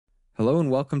Hello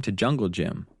and welcome to Jungle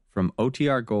Gym from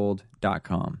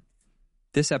OTRGold.com.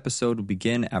 This episode will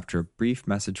begin after a brief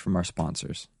message from our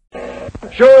sponsors.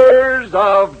 Adventures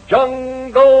of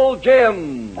Jungle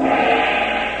Jim.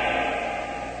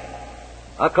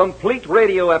 A complete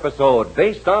radio episode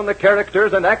based on the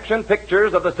characters and action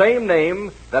pictures of the same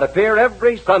name that appear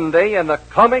every Sunday in the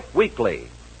Comic Weekly.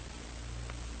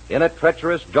 In a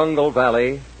treacherous jungle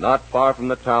valley, not far from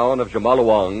the town of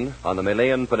Jamalawang on the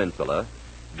Malayan Peninsula,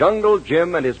 Jungle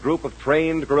Jim and his group of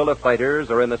trained guerrilla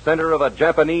fighters are in the center of a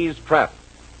Japanese trap.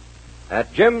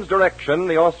 At Jim's direction,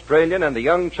 the Australian and the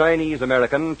young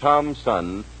Chinese-American, Tom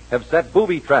Sun, have set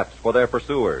booby traps for their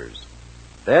pursuers.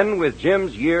 Then, with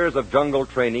Jim's years of jungle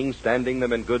training standing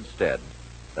them in good stead,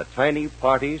 the tiny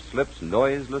party slips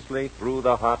noiselessly through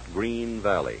the hot green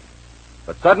valley.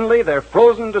 But suddenly, they're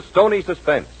frozen to stony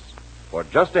suspense, for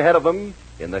just ahead of them,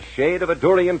 in the shade of a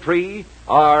durian tree,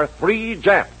 are 3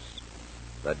 Japs.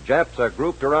 The Japs are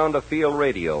grouped around a field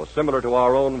radio similar to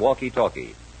our own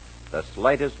walkie-talkie. The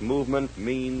slightest movement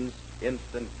means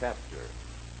instant capture,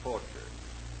 torture,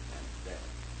 and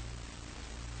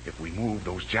death. If we move,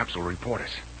 those Japs will report us.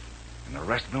 And the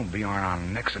rest of them will be on our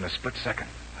necks in a split second.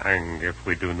 And if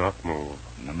we do not move?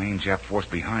 And the main Jap force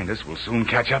behind us will soon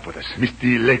catch up with us.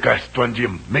 Mr. Lakers, Tuan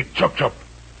Jim, make chop-chop.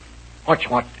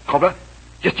 What, Cobra?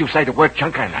 Just you say the word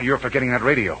chunker. Now you're forgetting that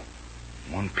radio.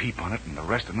 One peep on it, and the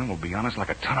rest of them will be on us like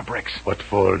a ton of bricks. What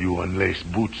for you unlace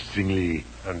boots, Singly?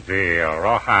 And the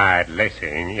rawhide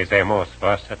lacing is a most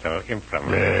versatile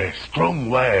implement. Strong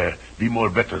wire be more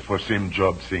better for same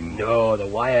job, Sing. No, the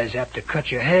wire's apt to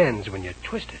cut your hands when you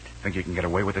twist it. Think you can get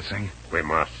away with it, Sing? We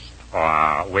must,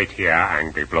 or wait here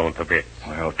and be blown to bits.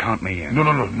 Well, count me in.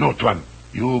 No, Tuan.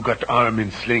 You got arm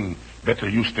in sling. Better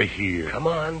you stay here. Come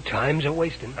on, time's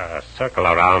a-wasting. Circle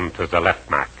around to the left,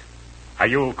 Mac.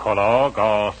 You, Kolo,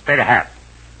 go straight ahead.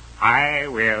 I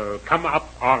will come up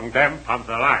on them from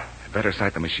the right. Better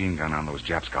sight the machine gun on those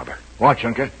Japs, Cobber. Why,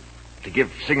 Chunker? To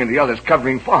give Sing and the others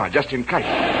covering fire, just in case.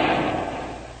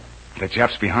 The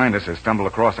Japs behind us have stumbled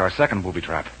across our second booby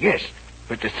trap. Yes,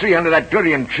 but the 3 under that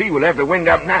durian tree will have the wind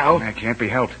up now. That can't be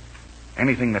helped.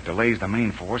 Anything that delays the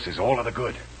main force is all of the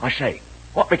good. I say,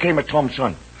 what became of Tom's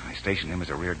son? I stationed him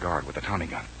as a rear guard with a Tommy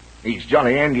gun. He's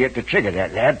jolly handy at the trigger,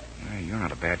 that lad. Hey, you're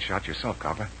not a bad shot yourself,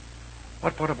 Cobber.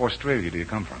 What part of Australia do you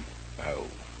come from? Oh,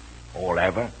 all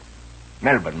over.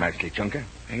 Melbourne, mostly, Chunker.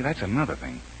 Hey, that's another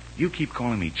thing. You keep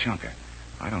calling me Chunker.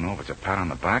 I don't know if it's a pat on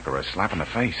the back or a slap in the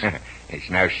face.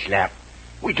 It's no slap.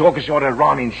 We talk a sort of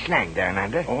rhyming slang down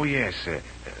under. Oh, yes.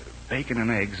 Bacon and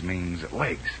eggs means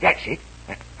legs. That's it.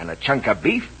 And a chunk of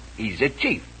beef, he's a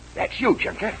chief. That's you,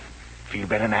 Chunker. Feel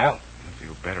better now? I'd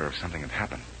feel better if something had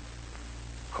happened.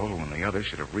 Cole and the others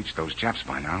should have reached those Japs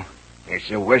by now. It's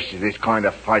the worst of this kind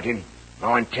of fighting.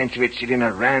 9/10 of it sitting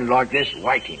around like this,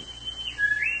 waiting.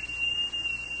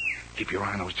 Keep your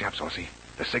eye on those Japs, Aussie.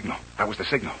 The signal. That was the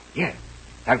signal. Yeah,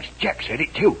 those Japs heard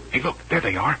it too. Hey, look, there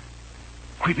they are.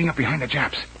 Creeping up behind the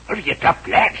Japs. Hurry it up,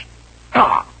 lads.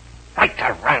 Right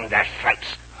around their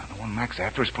throats. The one Mac's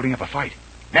after is putting up a fight.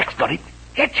 Mac's got it.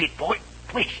 That's it, boy.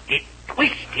 Twist it.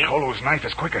 Colo's knife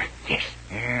is quicker. Yes.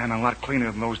 Yeah, and a lot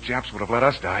cleaner than those Japs would have let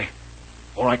us die.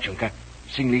 All right, Chunker.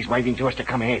 Singley's waving to us to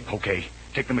come ahead. Okay.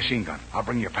 Take the machine gun. I'll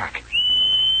bring your pack.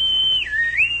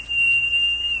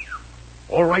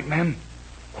 All right, men.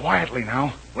 Quietly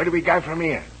now. Where do we go from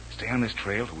here? Stay on this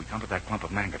trail till we come to that clump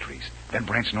of manga trees. Then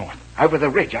branch north. Over the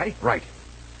ridge, eh? Right.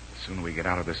 The sooner we get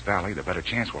out of this valley, the better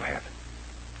chance we'll have.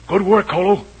 Good work,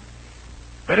 Colo.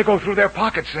 Better go through their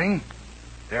pockets, Sing.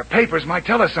 Their papers might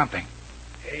tell us something.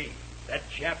 Hey, that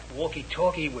Jap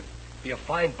walkie-talkie would be a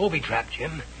fine booby trap,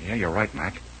 Jim. Yeah, you're right,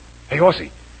 Mac. Hey,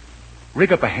 Horsey,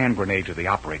 rig up a hand grenade to the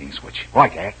operating switch.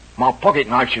 Right, Dad. My pocket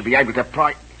knife should be able to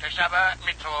pry...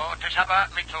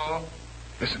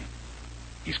 Listen.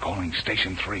 He's calling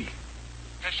Station 3.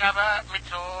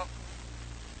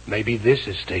 Maybe this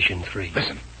is Station 3.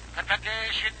 Listen.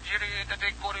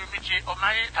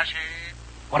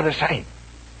 What are they saying?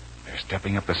 They're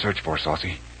stepping up the search force,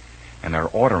 Aussie. And they're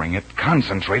ordering it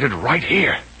concentrated right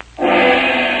here.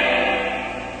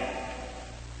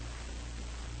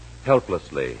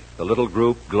 Helplessly, the little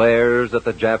group glares at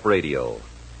the Jap radio,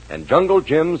 and Jungle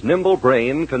Jim's nimble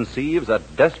brain conceives a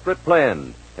desperate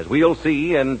plan, as we'll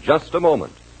see in just a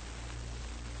moment.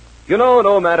 You know,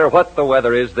 no matter what the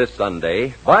weather is this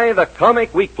Sunday, buy the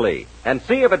Comic Weekly and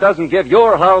see if it doesn't give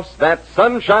your house that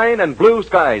sunshine and blue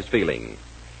skies feeling.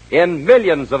 In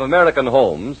millions of American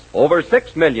homes, over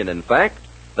 6 million in fact,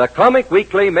 the Comic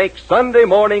Weekly makes Sunday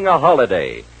morning a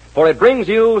holiday, for it brings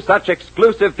you such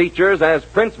exclusive features as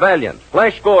Prince Valiant,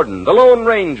 Flash Gordon, the Lone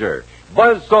Ranger,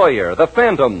 Buzz Sawyer, the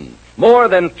Phantom, more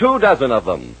than 24 of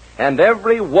them, and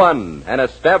every one an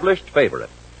established favorite.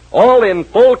 All in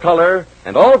full color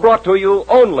and all brought to you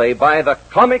only by the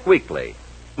Comic Weekly.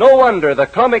 No wonder the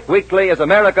Comic Weekly is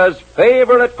America's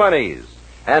favorite funnies.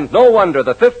 And no wonder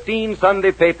the 15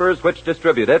 Sunday papers which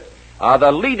distribute it are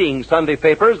the leading Sunday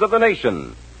papers of the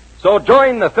nation. So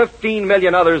join the 15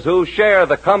 million others who share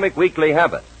the Comic Weekly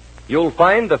habit. You'll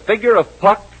find the figure of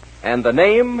Puck and the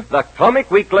name, the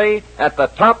Comic Weekly, at the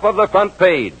top of the front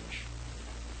page.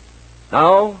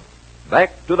 Now,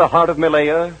 back to the heart of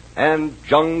Malaya and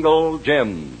Jungle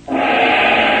Jim.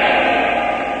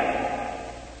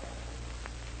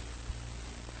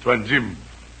 Tuan Jim,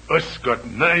 us got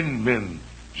 9 men.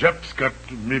 Japs got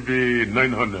maybe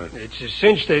 900. It's a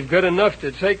cinch they've got enough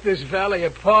to take this valley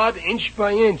apart inch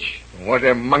by inch. What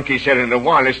the monkey said in the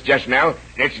wireless just now,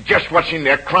 it's just what's in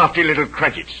their crafty little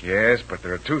credits. Yes, but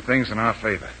there are 2 things in our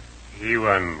favor.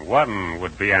 Even one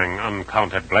would be an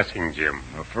uncounted blessing, Jim.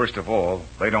 Well, first of all,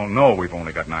 they don't know we've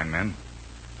only got 9 men.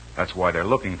 That's why they're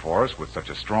looking for us with such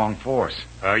a strong force.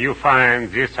 You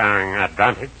find this an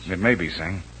advantage? It may be,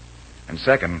 Sing. And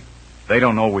second, they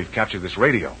don't know we've captured this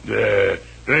radio. The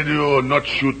radio not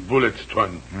shoot bullets,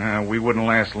 Tuan. We wouldn't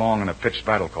last long in a pitched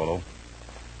battle, Kolo.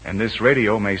 And this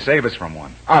radio may save us from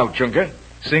one. Oh, Junker.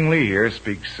 Sing Lee here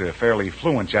speaks fairly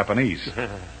fluent Japanese.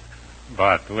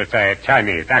 But with a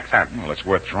Chinese accent. Well, it's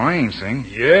worth trying, Sing.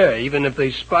 Yeah, even if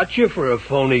they spot you for a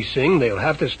phony Sing, they'll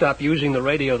have to stop using the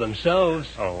radio themselves.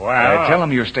 Oh, well. Tell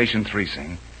them you're Station 3,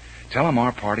 Sing. Tell them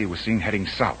our party was seen heading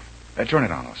south. Turn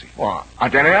it on, Ossie. Well, I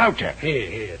don't know how to.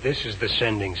 Here, this is the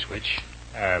sending switch.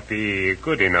 Be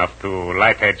good enough to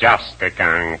light a joystick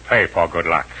and pray for good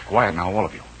luck. Quiet now, all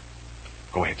of you.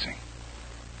 Go ahead, Sing.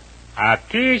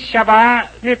 Ati shaba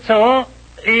nitsu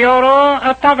yoro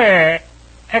atabe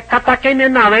katake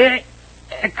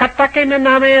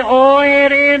name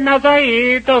oeri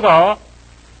nazai dozo.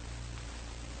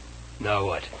 Now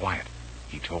what? Quiet.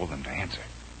 He told them to answer.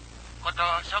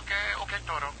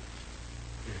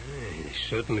 They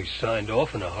certainly signed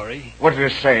off in a hurry. What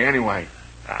did it say, anyway?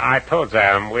 I told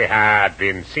them we had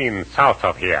been seen south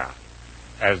of here.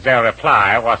 As their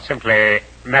reply was simply,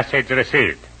 message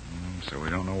received. So we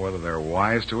don't know whether they're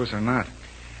wise to us or not.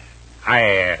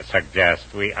 I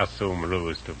suggest we assume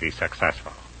ruse to be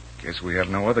successful. Guess we have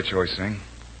no other choice, Sing.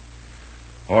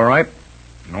 All right.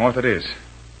 North it is.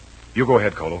 You go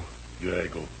ahead, Kolo. Yeah, I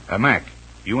go. Mac,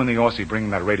 you and the Aussie bring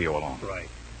that radio along. Right.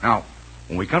 Now,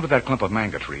 when we come to that clump of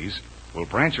manga trees, we'll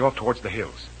branch off towards the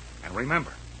hills. And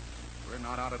remember, we're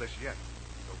not out of this yet,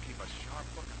 so keep a sharp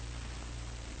lookout.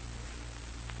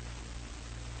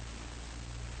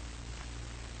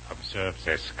 Observe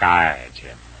the sky,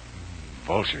 Jim.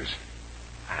 Vultures.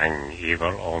 An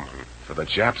evil omen. For the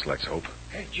Japs, let's hope.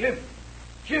 Hey, Jim.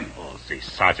 Oh, the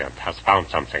sergeant has found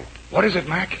something. What is it,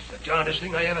 Mac? It's the darndest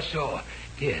thing I ever saw.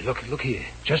 Here, look here.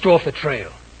 Just off the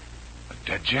trail. A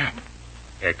dead Jap.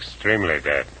 Extremely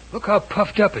dead. Look how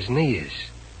puffed up his knee is.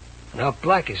 And how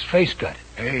black his face got.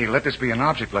 Hey, let this be an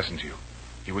object lesson to you.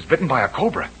 He was bitten by a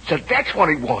cobra. So that's what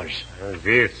it was.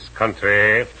 This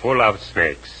country full of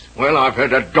snakes. Well, I've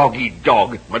heard a dog eat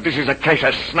dog, but this is a case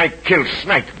of snake kills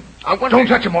snake. Don't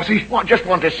touch him, Mossy. Well, I just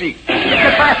want to see. Look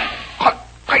at that.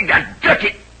 Hey, that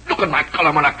dirty. Look at my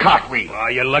column on a cartwheel. Oh,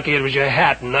 you're lucky it was your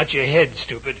hat and not your head,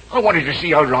 stupid. I wanted to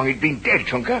see how long he'd been dead,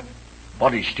 Chunker.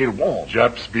 Body's still warm.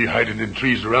 Japs be hiding in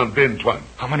trees around Bend, Tuan.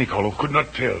 How many, Kolo? Could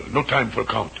not tell. No time for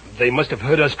count. They must have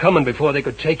heard us coming before they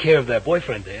could take care of their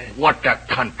boyfriend there. What a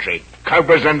country.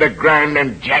 Cobras underground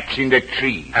and Japs in the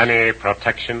trees. Any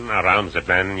protection around the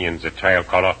bend in the trail,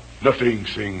 Kolo? Nothing,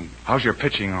 Sing. How's your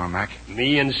pitching arm, Mac?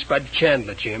 Me and Spud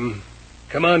Chandler, Jim.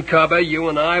 Come on, Cobber. You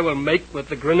and I will make with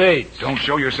the grenades. Don't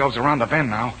show yourselves around the bend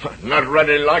now. Not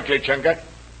really likely, Chunker.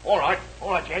 All right,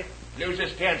 Jake. Lose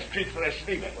this damn street for a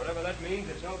sleeper. Whatever that means,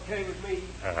 it's okay with me.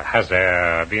 Has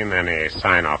there been any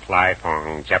sign of life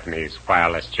on Japanese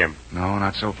wireless, Jim? No,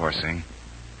 not so far, Sing.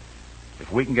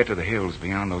 If we can get to the hills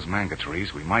beyond those manga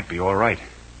trees, we might be all right.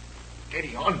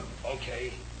 Steady on.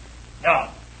 Okay. Now.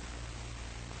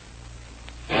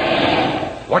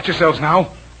 Watch yourselves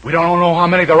now. We don't know how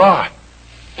many there are.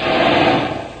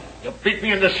 You beat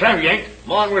me in the snow, Yank.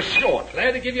 Mine was short.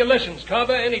 Glad to give you lessons,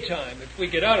 Cobber, anytime, if we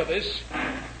get out of this.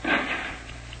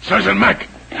 Sergeant Mac,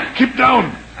 keep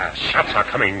down. Shots are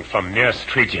coming from nearest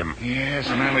tree, Jim. Yes,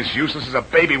 and I'm as useless as a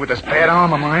baby with this bad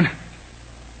arm of mine.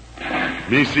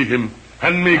 Me see him.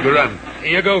 Hand me gun.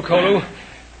 Here you go, Kolu.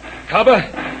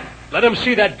 Cobber, let him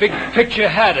see that big picture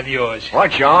hat of yours.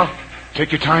 Right, y'all.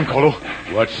 Take your time, Kolo.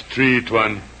 Watch tree,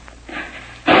 Tuan.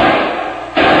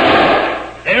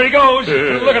 There he goes.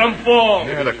 Look at him fall.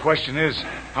 Yeah, the question is,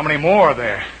 how many more are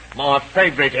there? My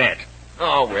favorite hat.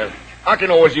 Oh, well, I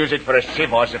can always use it for a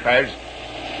sieve, I suppose.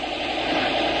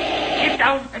 Keep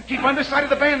down and keep on this side of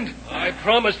the bend. I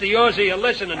promised the Aussie a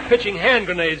lesson in pitching hand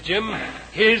grenades, Jim.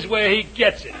 Here's where he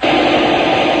gets it.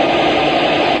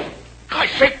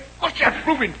 God's sake, what's that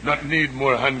moving? Not need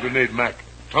more hand grenade, Mac.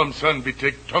 Tom son be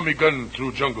take Tommy gun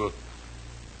through jungle.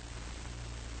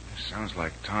 Sounds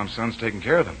like Tom's son's taking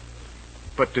care of them.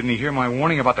 But didn't he hear my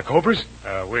warning about the cobras?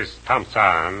 With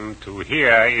Thompson, to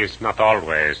hear is not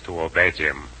always to obey,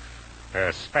 Jim.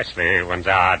 Especially when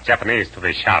there are Japanese to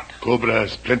be shot.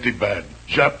 Cobras plenty bad.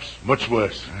 Japs much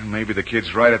worse. Maybe the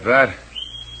kid's right at that.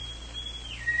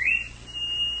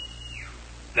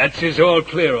 That's his all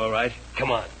clear, all right.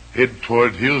 Come on. Head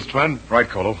toward hills, Twan. Right,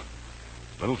 Colo.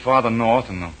 A little farther north,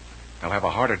 and they'll have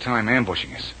a harder time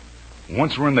ambushing us.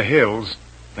 Once we're in the hills,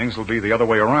 things will be the other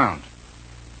way around.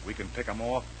 We can pick them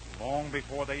off long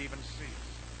before they even see us.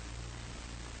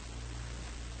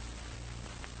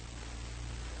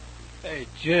 Hey,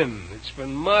 Jim, it's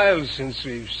been miles since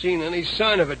we've seen any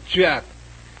sign of a Jap.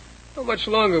 How much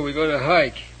longer are we going to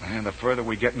hike? And the further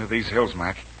we get into these hills,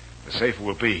 Mac, the safer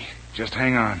we'll be. Just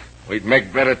hang on. We'd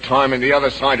make better time in the other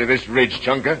side of this ridge,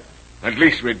 Chunker. At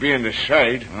least we'd be in the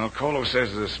shade. Well, Colo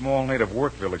says there's a small native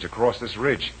work village across this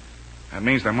ridge. That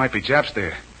means there might be Japs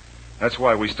there. That's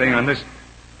why we stay on this.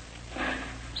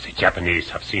 The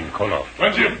Japanese have seen Kolo.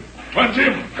 Twan Jim! Twan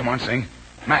Jim! Come on, Sing.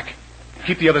 Mac,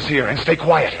 keep the others here and stay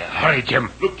quiet. Hurry,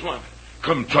 Jim. Look, Twan.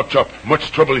 Come, chop.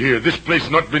 Much trouble here. This place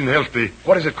not been healthy.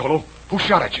 What is it, Colo? Who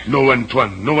shot at you? No one,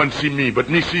 Twan. No one see me, but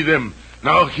me see them.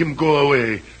 Now him go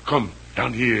away. Come,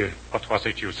 down here. What was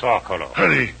it you saw, Kolo?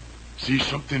 Hurry. See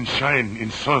something shine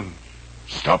in sun.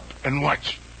 Stop and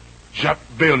watch. Jap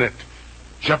bayonet.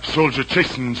 Jap soldier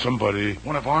chasing somebody.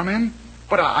 One of our men?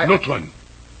 But I... Not one.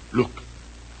 Look.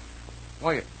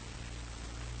 Why,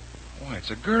 it's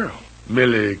a girl.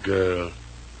 Melee girl.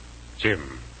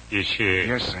 Jim, is she...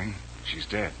 Yes, Sing. She's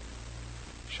dead.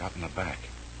 Shot in the back.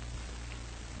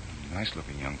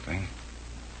 Nice-looking young thing.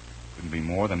 Couldn't be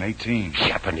more than 18.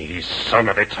 Japanese son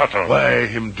of a turtle. Why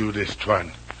him do this,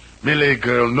 Twan? Melee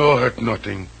girl no hurt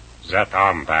nothing. That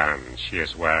armband she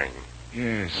is wearing.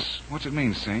 Yes. What's it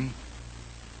mean, Sing?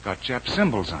 Got Jap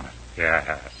symbols on it.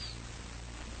 Yes.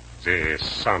 The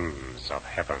sons of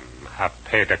heaven have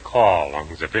paid a call on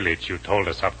the village you told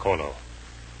us of, Kolo.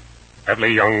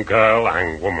 Every young girl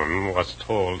and woman was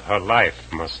told her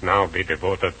life must now be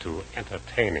devoted to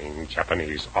entertaining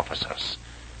Japanese officers.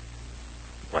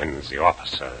 When the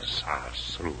officers are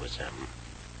through with them,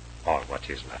 or what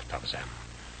is left of them,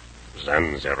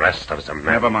 then the rest of the men...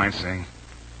 Never mind, Sing.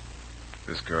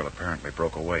 This girl apparently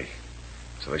broke away,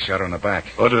 so they shot her in the back.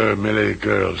 Other melee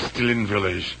girls still in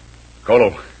village.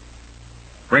 Colo,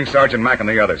 bring Sergeant Mack and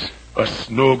the others. Us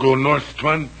no go north,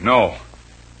 Twan? No.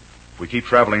 If we keep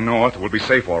traveling north, we'll be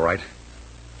safe, all right.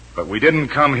 But we didn't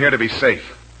come here to be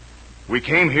safe. We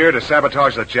came here to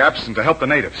sabotage the Japs and to help the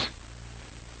natives.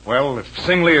 Well, if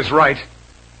Singley is right,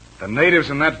 the natives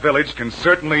in that village can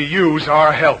certainly use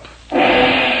our help.